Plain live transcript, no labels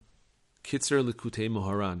Kitzur Likutey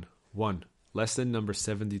Moharan 1. Lesson number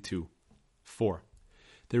 72. 4.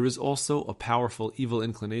 There is also a powerful evil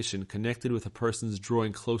inclination connected with a person's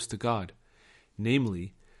drawing close to God,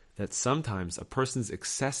 namely, that sometimes a person's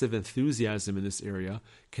excessive enthusiasm in this area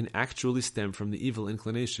can actually stem from the evil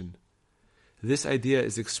inclination. This idea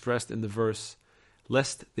is expressed in the verse,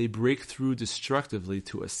 "Lest they break through destructively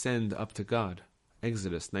to ascend up to God."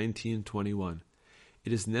 Exodus 19:21.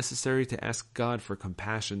 It is necessary to ask God for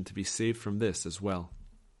compassion to be saved from this as well.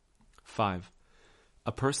 5.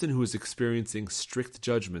 A person who is experiencing strict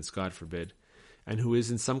judgments, God forbid, and who is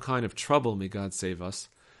in some kind of trouble, may God save us,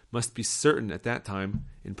 must be certain at that time,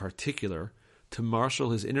 in particular, to marshal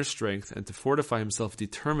his inner strength and to fortify himself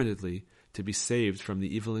determinedly to be saved from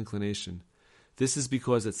the evil inclination. This is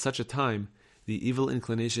because at such a time, the evil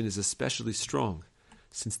inclination is especially strong,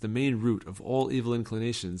 since the main root of all evil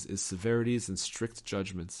inclinations is severities and strict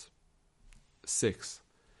judgments. 6.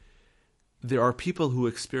 There are people who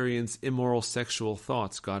experience immoral sexual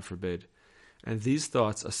thoughts, God forbid, and these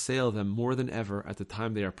thoughts assail them more than ever at the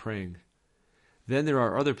time they are praying. Then there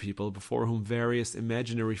are other people before whom various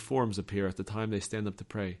imaginary forms appear at the time they stand up to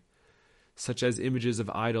pray, such as images of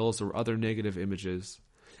idols or other negative images,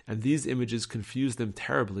 and these images confuse them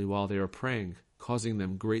terribly while they are praying, causing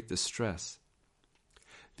them great distress.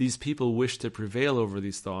 These people wish to prevail over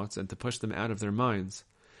these thoughts and to push them out of their minds,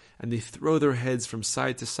 and they throw their heads from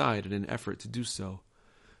side to side in an effort to do so.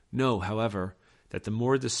 Know, however, that the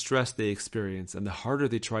more distress they experience and the harder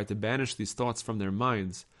they try to banish these thoughts from their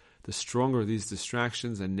minds, the stronger these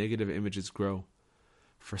distractions and negative images grow.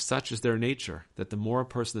 For such is their nature, that the more a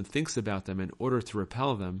person thinks about them in order to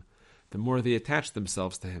repel them, the more they attach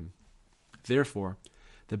themselves to him. Therefore,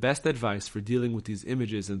 the best advice for dealing with these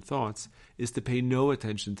images and thoughts is to pay no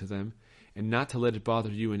attention to them and not to let it bother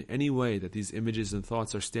you in any way that these images and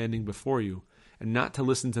thoughts are standing before you, and not to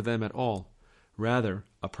listen to them at all. Rather,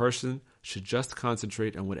 a person should just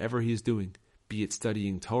concentrate on whatever he is doing, be it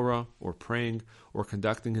studying Torah, or praying, or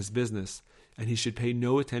conducting his business, and he should pay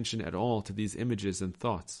no attention at all to these images and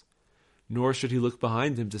thoughts. Nor should he look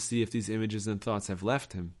behind him to see if these images and thoughts have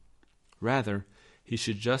left him. Rather, he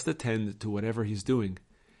should just attend to whatever he's doing,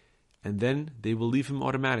 and then they will leave him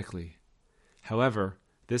automatically. However,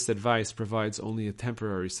 this advice provides only a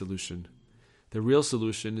temporary solution. The real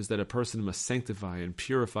solution is that a person must sanctify and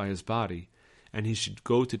purify his body, and he should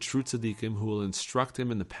go to true tzaddikim who will instruct him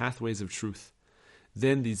in the pathways of truth.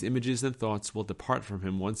 Then these images and thoughts will depart from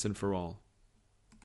him once and for all.